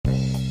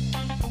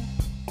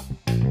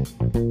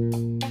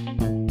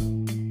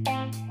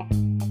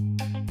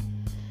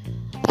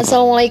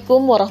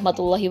Assalamualaikum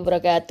warahmatullahi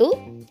wabarakatuh.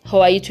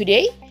 How are you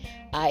today?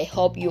 I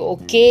hope you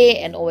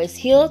okay and always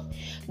healed.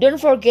 Don't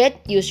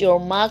forget, use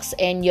your mask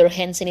and your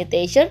hand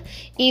sanitizer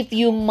if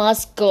you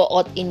must go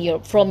out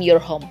from your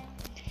home.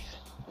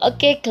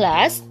 Okay,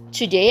 class.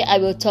 Today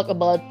I will talk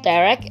about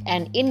direct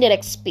and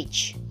indirect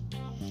speech.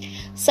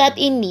 Saat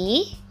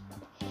ini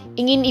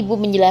ingin Ibu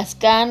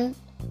menjelaskan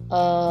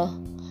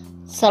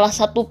salah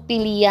satu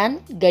pilihan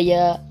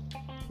gaya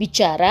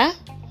bicara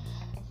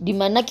di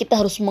mana kita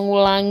harus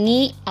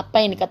mengulangi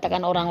apa yang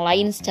dikatakan orang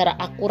lain secara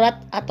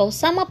akurat atau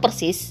sama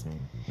persis.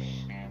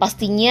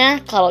 Pastinya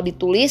kalau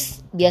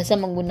ditulis biasa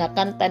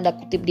menggunakan tanda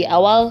kutip di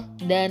awal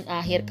dan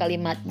akhir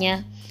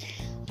kalimatnya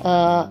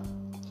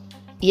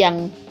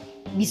yang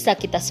bisa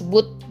kita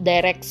sebut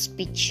direct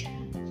speech.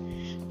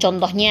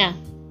 Contohnya,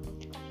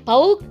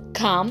 Paul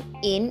came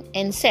in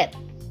and said,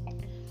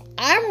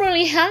 "I'm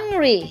really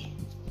hungry."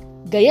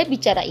 Gaya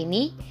bicara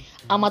ini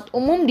amat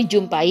umum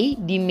dijumpai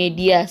di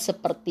media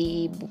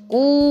seperti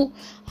buku,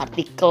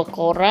 artikel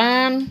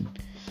koran,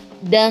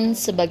 dan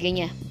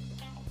sebagainya.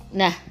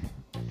 Nah,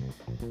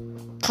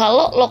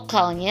 kalau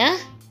lokalnya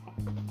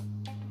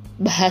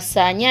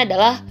bahasanya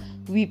adalah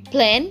we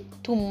plan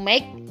to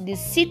make the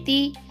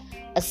city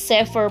a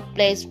safer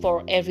place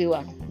for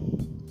everyone.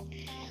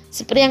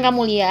 Seperti yang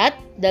kamu lihat,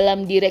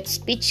 dalam direct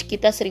speech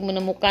kita sering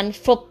menemukan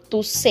verb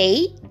to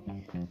say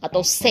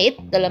atau said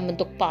dalam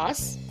bentuk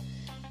past.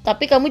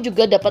 Tapi kamu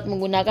juga dapat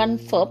menggunakan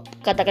verb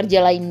kata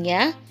kerja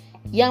lainnya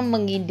yang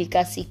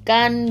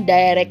mengindikasikan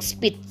direct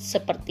speech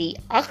seperti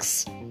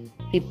ask,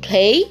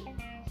 replay,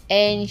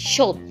 and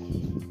shout.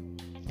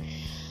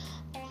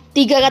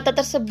 3 kata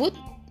tersebut,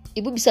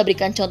 Ibu bisa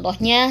berikan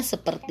contohnya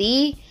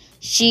seperti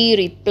she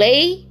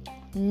reply,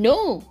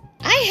 "No,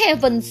 I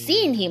haven't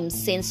seen him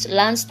since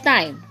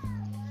lunchtime."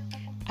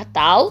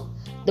 Atau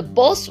the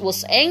boss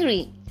was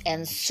angry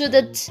and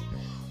shouted,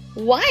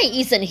 "Why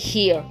isn't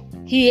he here?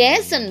 He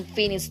hasn't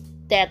finished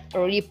that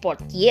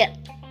report yet."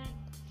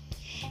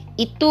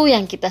 Itu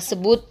yang kita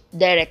sebut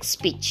direct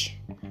speech.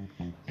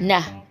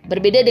 Nah,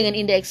 berbeda dengan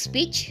indirect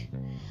speech.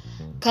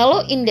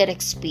 Kalau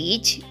indirect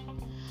speech,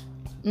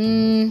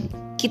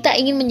 kita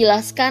ingin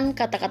menjelaskan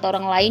kata-kata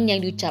orang lain yang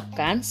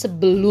diucapkan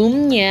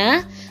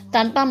sebelumnya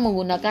tanpa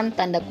menggunakan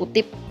tanda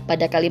kutip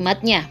pada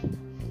kalimatnya.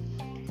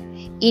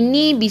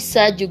 Ini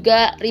bisa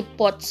juga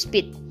report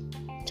speech.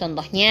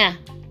 Contohnya,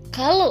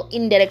 kalau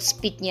indirect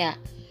speech-nya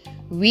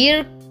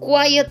we're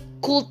quiet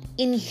cold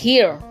in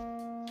here.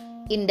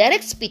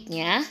 Indirect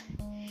speech-nya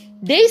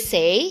they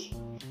say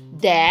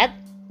that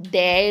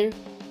they're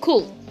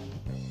cold.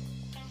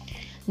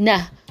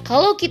 Nah,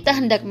 kalau kita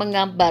hendak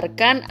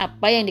menggambarkan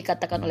apa yang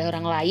dikatakan oleh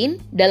orang lain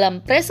dalam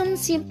present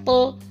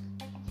simple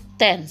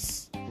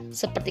tense,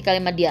 seperti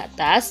kalimat di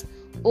atas,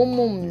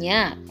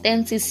 umumnya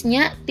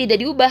tensesnya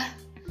tidak diubah.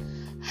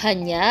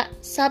 Hanya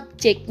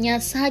subjeknya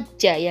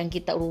saja yang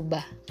kita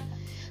ubah.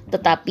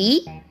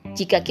 Tetapi,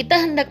 jika kita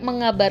hendak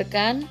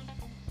mengabarkan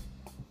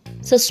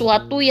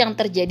sesuatu yang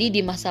terjadi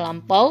di masa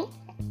lampau,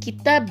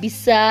 kita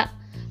bisa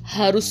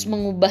harus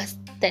mengubah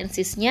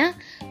tensesnya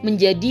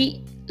menjadi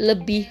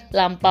lebih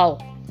lampau.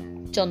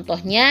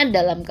 Contohnya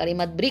dalam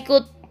kalimat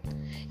berikut,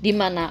 di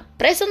mana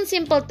present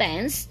simple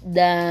tense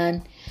dan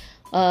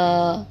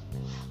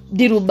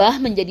dirubah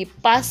menjadi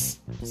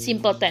past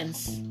simple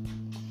tense.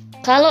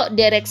 Kalau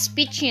direct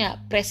speech-nya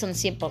present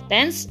simple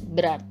tense,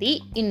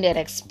 berarti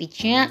indirect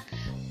speech-nya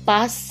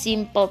past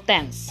simple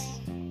tense.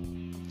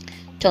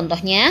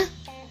 Contohnya,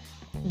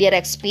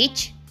 direct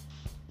speech,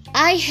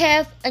 I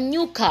have a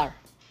new car.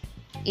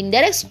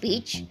 Indirect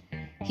speech,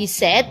 he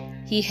said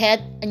he had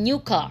a new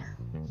car.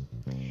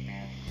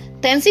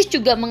 Tenses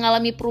juga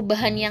mengalami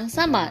perubahan yang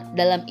sama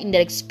dalam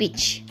indirect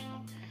speech.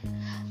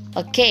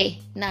 Oke,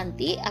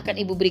 nanti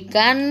akan Ibu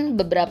berikan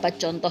beberapa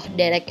contoh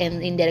direct and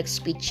indirect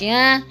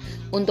speech-nya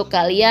untuk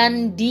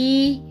kalian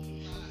di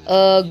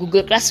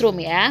Google Classroom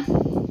ya.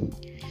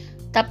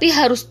 Tapi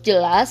harus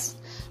jelas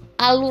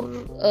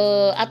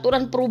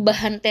aturan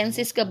perubahan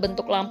tenses ke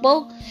bentuk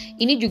lampau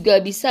ini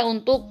juga bisa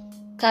untuk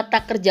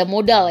kata kerja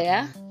modal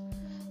ya.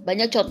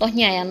 Banyak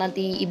contohnya yang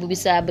nanti Ibu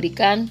bisa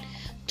berikan.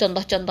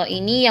 Contoh-contoh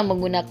ini yang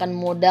menggunakan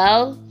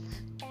modal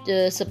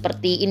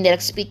seperti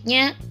indirect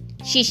speech-nya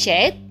she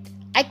said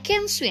I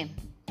can swim.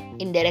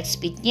 Indirect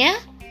speech-nya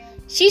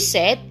she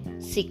said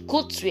she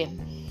could swim.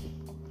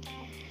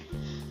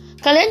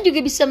 Kalian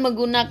juga bisa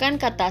menggunakan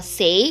kata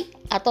say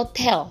atau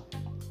tell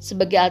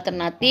sebagai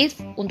alternatif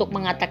untuk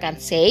mengatakan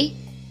say.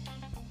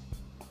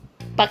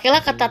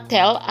 Pakailah kata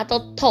tell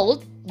atau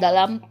told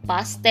dalam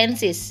past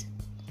tenses.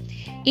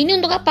 Ini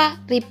untuk apa?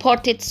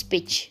 Reported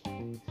speech.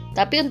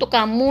 Tapi untuk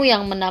kamu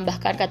yang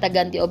menambahkan kata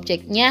ganti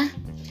objeknya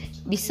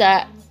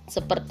bisa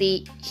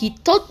seperti he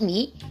told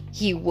me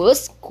he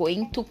was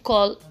going to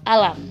call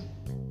Alan.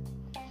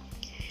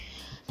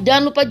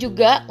 Jangan lupa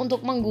juga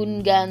untuk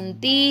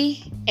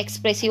mengganti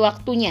ekspresi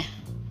waktunya.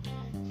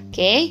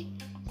 Oke.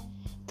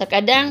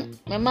 Terkadang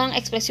memang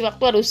ekspresi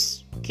waktu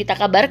harus kita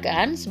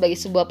kabarkan sebagai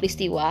sebuah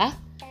peristiwa.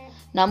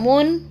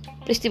 Namun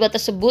peristiwa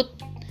tersebut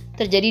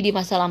terjadi di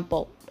masa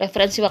lampau.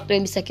 Referensi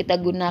waktu yang bisa kita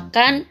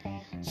gunakan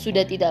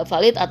sudah tidak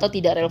valid atau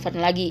tidak relevan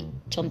lagi.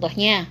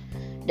 Contohnya,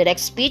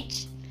 direct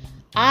speech,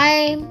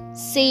 I'm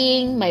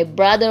seeing my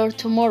brother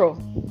tomorrow.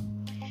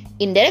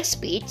 Indirect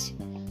speech,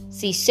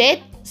 she said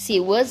she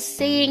was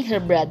seeing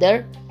her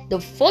brother the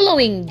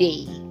following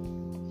day.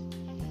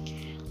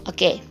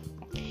 Oke,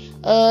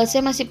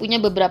 saya masih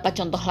punya beberapa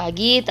contoh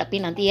lagi,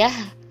 tapi nanti ya.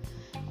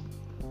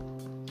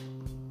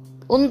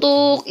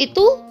 Untuk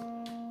itu,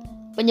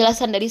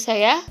 penjelasan dari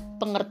saya,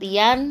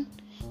 pengertian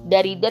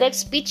dari direct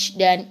speech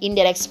dan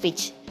indirect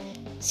speech.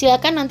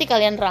 Silakan nanti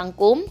kalian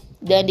rangkum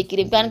dan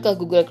dikirimkan ke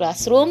Google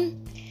Classroom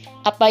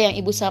apa yang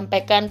Ibu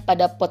sampaikan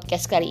pada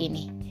podcast kali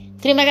ini.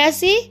 Terima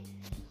kasih.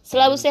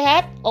 Selalu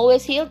sehat,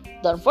 always healed.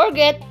 Don't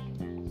forget,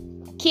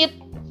 keep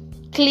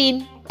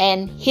clean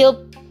and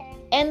healed.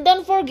 And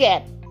don't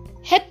forget,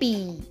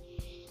 happy.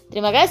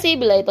 Terima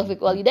kasih. Billahi taufiq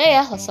wal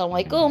hidayah.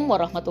 Wassalamualaikum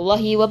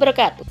warahmatullahi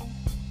wabarakatuh.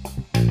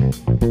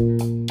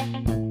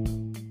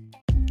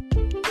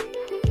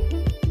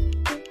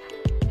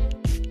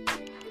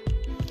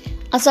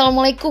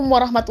 Assalamualaikum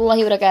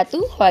warahmatullahi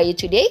wabarakatuh. How are you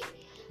today?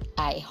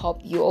 I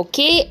hope you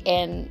okay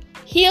and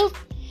healed.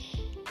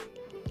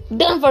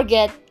 Don't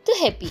forget to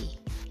happy.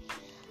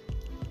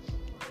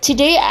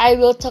 Today I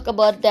will talk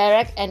about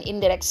direct and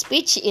indirect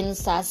speech in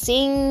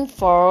Sasing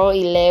for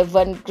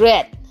 11th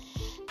grade.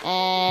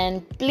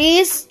 And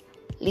please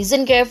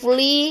listen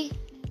carefully.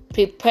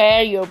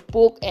 Prepare your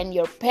book and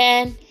your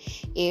pen.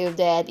 If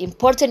that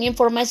important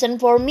information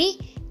for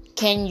me,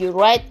 can you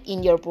write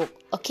in your book?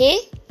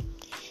 Okay?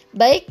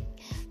 Baik.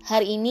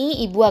 Hari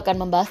ini Ibu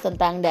akan membahas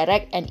tentang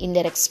direct and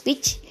indirect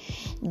speech.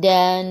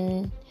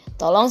 Dan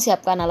tolong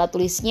siapkan alat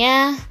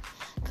tulisnya.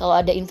 Kalau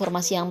ada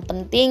informasi yang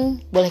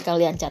penting, boleh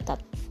kalian catat.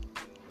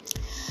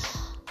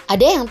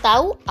 Ada yang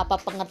tahu apa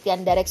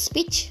pengertian direct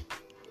speech?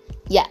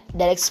 Ya,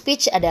 direct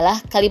speech adalah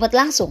kalimat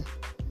langsung.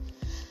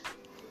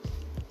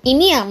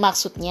 Ini yang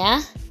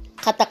maksudnya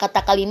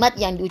kata-kata kalimat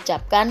yang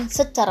diucapkan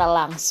secara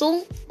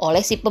langsung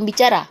oleh si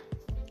pembicara.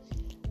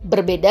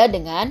 Berbeda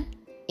dengan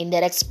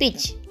indirect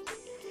speech.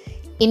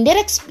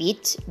 Indirect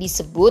speech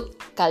disebut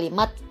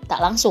kalimat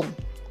tak langsung.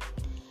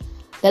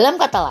 Dalam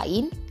kata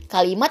lain,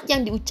 kalimat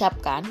yang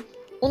diucapkan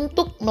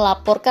untuk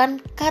melaporkan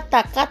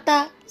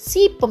kata-kata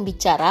si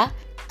pembicara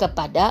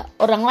kepada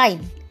orang lain.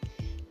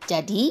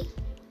 Jadi,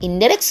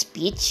 indirect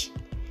speech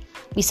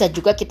bisa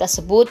juga kita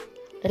sebut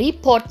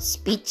report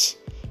speech,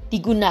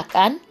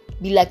 digunakan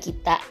bila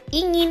kita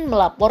ingin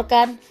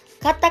melaporkan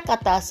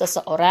kata-kata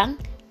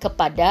seseorang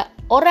kepada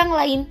orang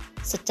lain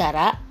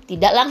secara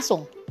tidak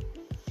langsung.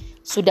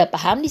 Sudah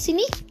paham di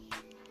sini?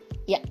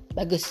 Ya,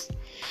 bagus.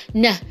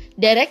 Nah,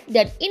 direct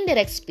dan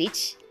indirect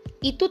speech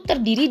itu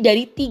terdiri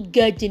dari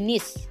 3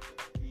 jenis.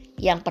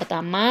 Yang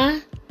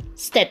pertama,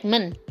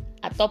 statement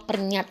atau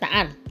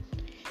pernyataan.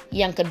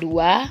 Yang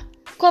kedua,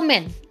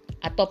 comment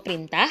atau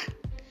perintah.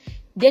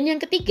 Dan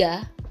yang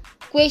ketiga,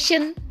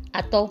 question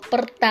atau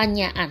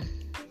pertanyaan.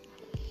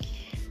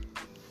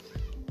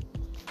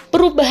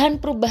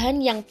 Perubahan-perubahan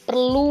yang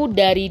perlu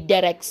dari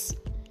direct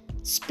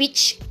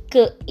speech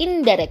ke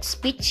indirect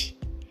speech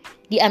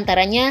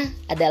diantaranya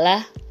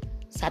adalah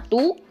 1.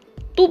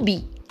 To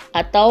be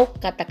atau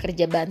kata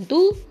kerja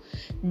bantu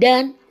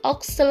dan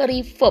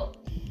auxiliary verb.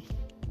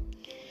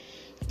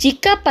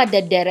 Jika pada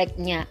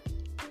directnya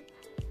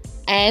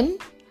am,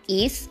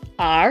 is,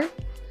 are,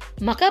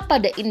 maka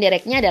pada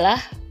indirectnya adalah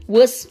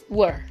was,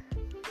 were.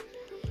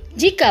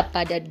 Jika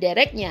pada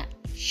directnya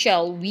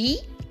shall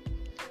we,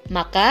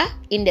 maka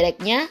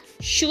indirectnya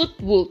should,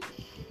 would.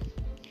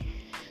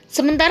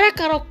 Sementara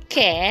kalau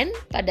can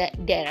pada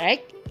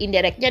direct,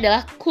 indirectnya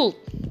adalah could.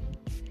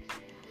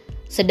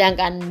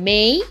 Sedangkan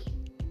may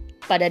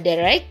pada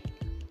direct,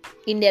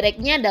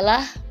 indirectnya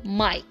adalah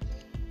might.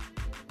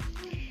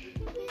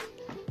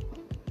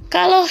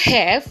 Kalau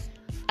have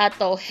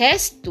atau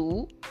has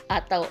to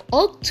atau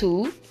ought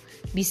to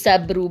bisa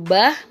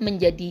berubah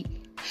menjadi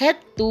had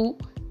to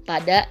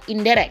pada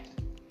indirect.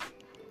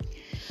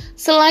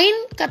 Selain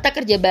kata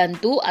kerja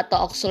bantu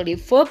atau auxiliary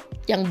verb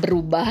yang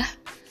berubah,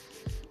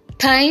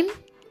 time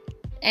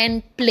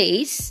and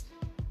place,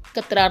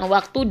 keterangan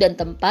waktu dan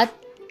tempat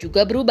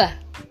juga berubah.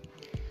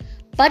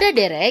 Pada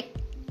direct,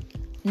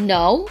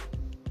 now,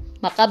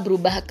 maka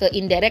berubah ke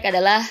indirect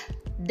adalah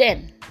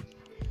then.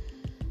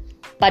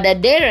 Pada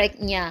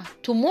directnya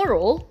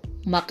tomorrow,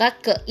 maka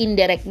ke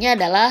indirectnya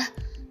adalah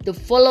the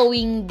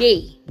following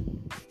day.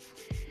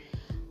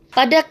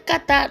 Pada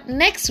kata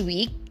next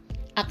week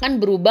akan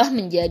berubah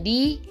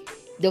menjadi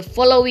the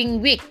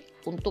following week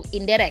untuk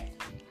indirect.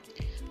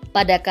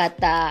 Pada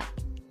kata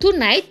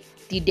tonight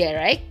di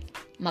direct,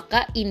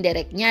 maka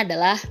indirectnya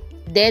adalah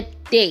that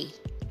day.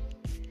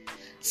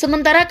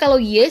 Sementara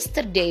kalau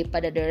yesterday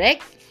pada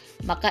direct,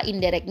 maka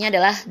indirectnya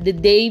adalah the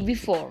day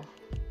before.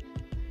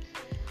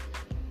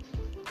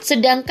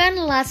 Sedangkan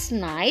last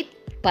night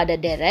pada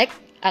direct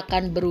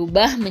akan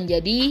berubah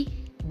menjadi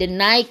the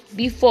night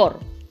before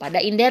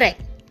pada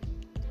indirect.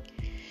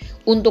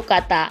 Untuk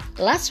kata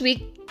last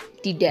week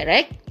di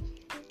direct,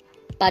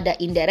 pada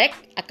indirect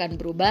akan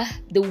berubah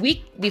the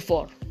week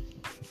before.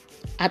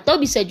 atau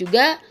bisa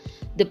juga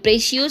the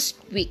precious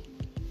week.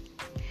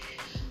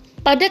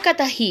 Pada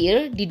kata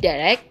here di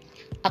direct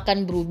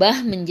akan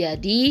berubah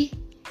menjadi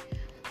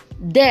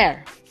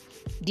there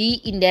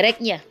di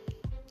indirectnya.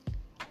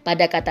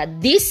 Pada kata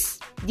this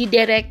di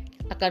direct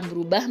akan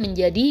berubah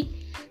menjadi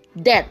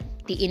that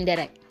di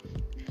indirect.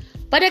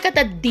 Pada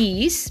kata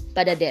these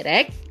pada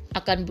direct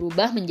akan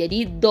berubah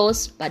menjadi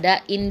those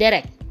pada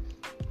indirect.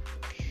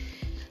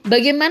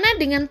 Bagaimana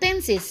dengan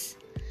tenses?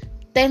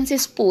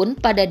 Tenses pun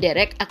pada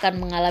direct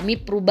akan mengalami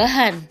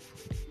perubahan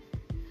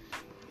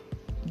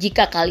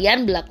jika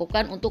kalian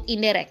melakukan untuk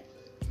indirect.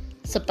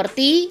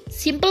 Seperti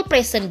simple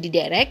present di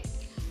direct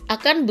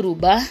akan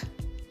berubah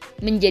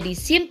menjadi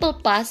simple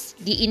past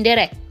di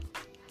indirect.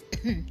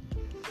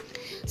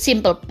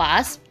 Simple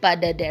past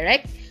pada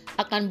direct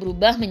akan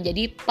berubah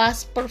menjadi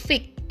past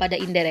perfect pada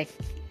indirect.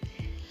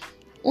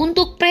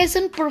 Untuk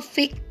present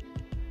perfect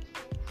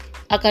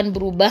akan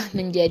berubah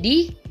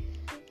menjadi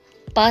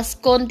past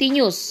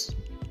continuous.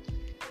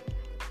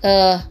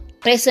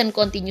 Present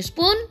continuous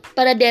pun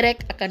pada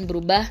direct akan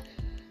berubah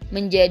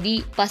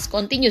menjadi past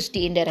continuous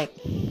di indirect.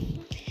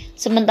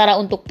 Sementara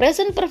untuk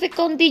present perfect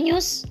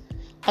continuous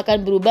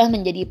akan berubah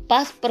menjadi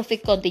past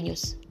perfect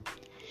continuous.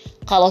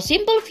 Kalau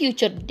simple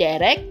future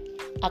direct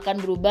akan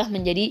berubah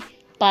menjadi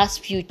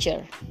past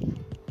future.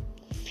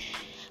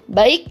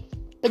 Baik,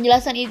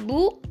 penjelasan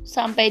Ibu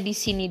sampai di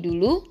sini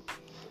dulu.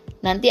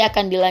 Nanti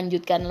akan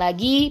dilanjutkan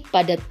lagi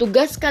pada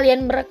tugas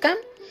kalian merekam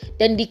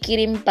dan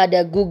dikirim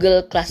pada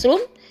Google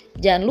Classroom.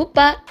 Jangan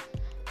lupa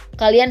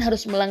kalian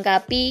harus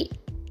melengkapi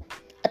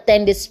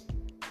attendance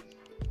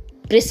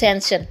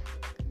presentation.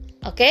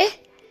 Okay?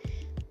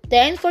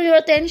 Thanks for your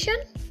attention.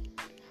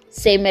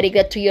 Say Merry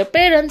Christmas to your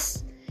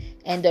parents.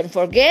 And don't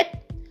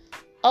forget,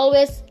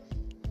 always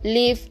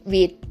live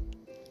with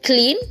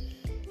clean,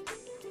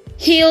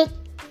 healed,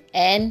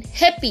 and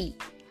happy.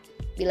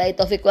 Billahi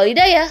taufiq wal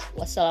hidayah.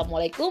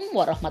 Wassalamualaikum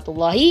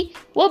warahmatullahi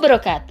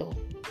wabarakatuh.